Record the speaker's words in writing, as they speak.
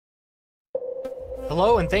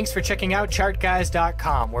Hello and thanks for checking out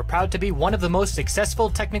TheChartGuys.com. We're proud to be one of the most successful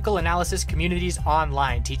technical analysis communities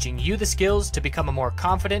online, teaching you the skills to become a more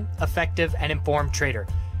confident, effective, and informed trader.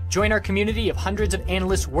 Join our community of hundreds of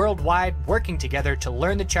analysts worldwide working together to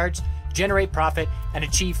learn the charts, generate profit, and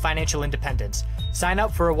achieve financial independence. Sign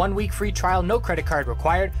up for a 1-week free trial, no credit card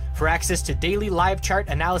required, for access to daily live chart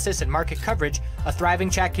analysis and market coverage, a thriving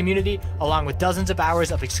chat community, along with dozens of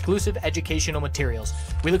hours of exclusive educational materials.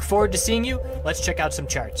 We look forward to seeing you. Let's check out some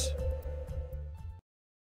charts.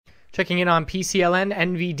 Checking in on PCLN,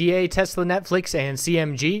 NVDA, TSLA NFLX, and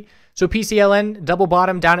CMG. So PCLN double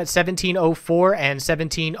bottom down at 1704 and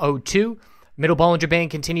 1702. Middle Bollinger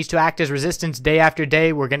Band continues to act as resistance day after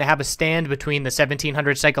day. We're going to have a stand between the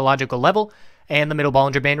 1700 psychological level and the Middle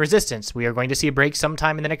Bollinger Band resistance. We are going to see a break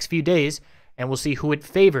sometime in the next few days, and we'll see who it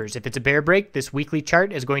favors. If it's a bear break, this weekly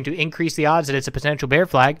chart is going to increase the odds that it's a potential bear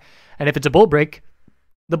flag. And if it's a bull break,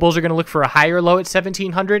 the bulls are going to look for a higher low at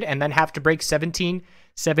 1700 and then have to break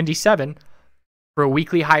 1777 for a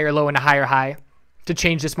weekly higher low and a higher high to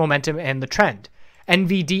change this momentum and the trend.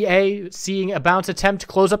 NVDA seeing a bounce attempt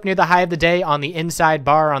close up near the high of the day on the inside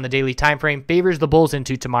bar on the daily time frame favors the bulls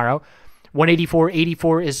into tomorrow.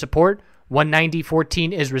 184.84 is support,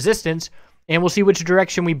 190.14 is resistance, and we'll see which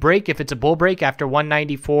direction we break. If it's a bull break after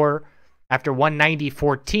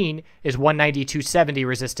 190.14 is 192.70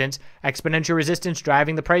 resistance. Exponential resistance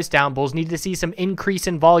driving the price down. Bulls need to see some increase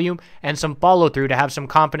in volume and some follow through to have some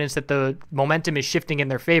confidence that the momentum is shifting in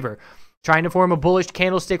their favor. Trying to form a bullish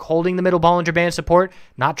candlestick holding the Middle Bollinger Band support,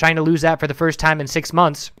 not trying to lose that for the first time in 6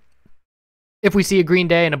 months. If we see a green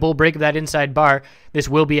day and a bull break of that inside bar, this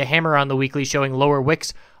will be a hammer on the weekly showing lower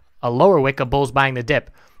wicks, a lower wick of bulls buying the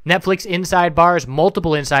dip. Netflix inside bars,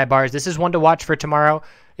 multiple inside bars. This is one to watch for tomorrow.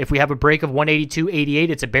 If we have a break of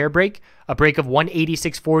 182.88, it's a bear break. A break of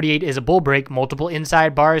 186.48 is a bull break. Multiple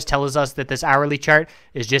inside bars tells us that this hourly chart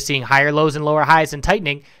is just seeing higher lows and lower highs and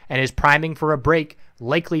tightening and is priming for a break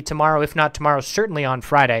likely tomorrow, if not tomorrow, certainly on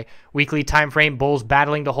Friday. Weekly time frame, bulls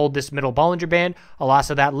battling to hold this Middle Bollinger Band. A loss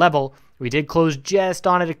of that level. We did close just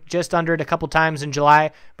on it, just under it a couple times in July,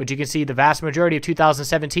 but you can see the vast majority of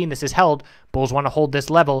 2017 this is held. Bulls want to hold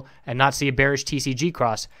this level and not see a bearish TCG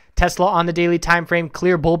cross. Tesla on the daily time frame,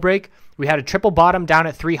 clear bull break. We had a triple bottom down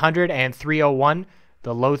at 300 and 301,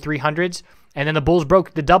 the low 300s. And then the bulls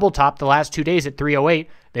broke the double top the last 2 days at 308.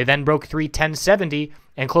 They then broke 310.70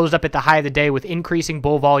 and closed up at the high of the day with increasing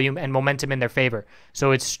bull volume and momentum in their favor.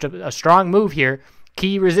 So it's a strong move here.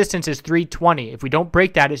 Key resistance is 320. If we don't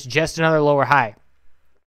break that, it's just another lower high.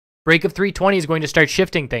 Break of 320 is going to start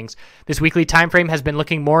shifting things. This weekly time frame has been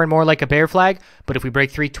looking more and more like a bear flag, but if we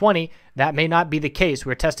break 320, that may not be the case.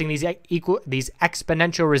 We're testing these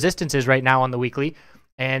exponential resistances right now on the weekly,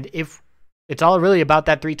 and if it's all really about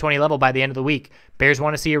that 320 level by the end of the week. Bears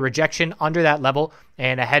want to see a rejection under that level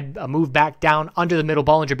and a move back down under the Middle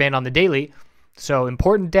Bollinger Band on the daily. So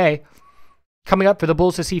important day coming up for the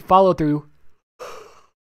bulls to see follow through.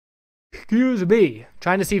 Excuse me.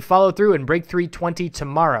 Trying to see follow through and break 320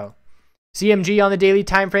 tomorrow. CMG on the daily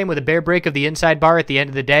time frame with a bear break of the inside bar at the end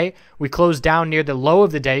of the day. We closed down near the low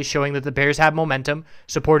of the day, showing that the bears have momentum.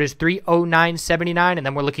 Support is 309.79, and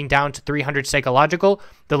then we're looking down to 300 psychological.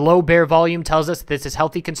 The low bear volume tells us this is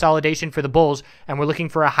healthy consolidation for the bulls, and we're looking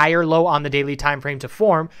for a higher low on the daily time frame to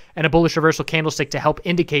form and a bullish reversal candlestick to help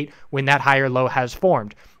indicate when that higher low has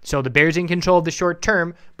formed. So the bears in control of the short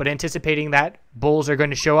term, but anticipating that bulls are going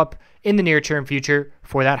to show up in the near term future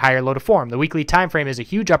for that higher low to form. The weekly time frame is a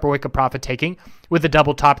huge upper wick of profit taking with the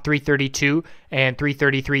double top 332 and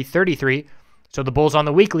 333.33. So the bulls on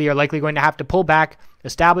the weekly are likely going to have to pull back,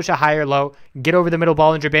 establish a higher low, get over the Middle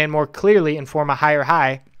Bollinger Band more clearly and form a higher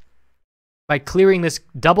high by clearing this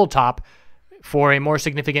double top for a more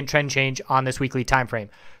significant trend change on this weekly time frame.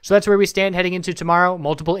 So that's where we stand heading into tomorrow.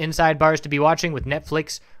 Multiple inside bars to be watching with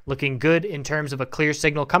Netflix looking good in terms of a clear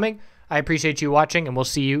signal coming. I appreciate you watching, and we'll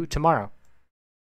see you tomorrow.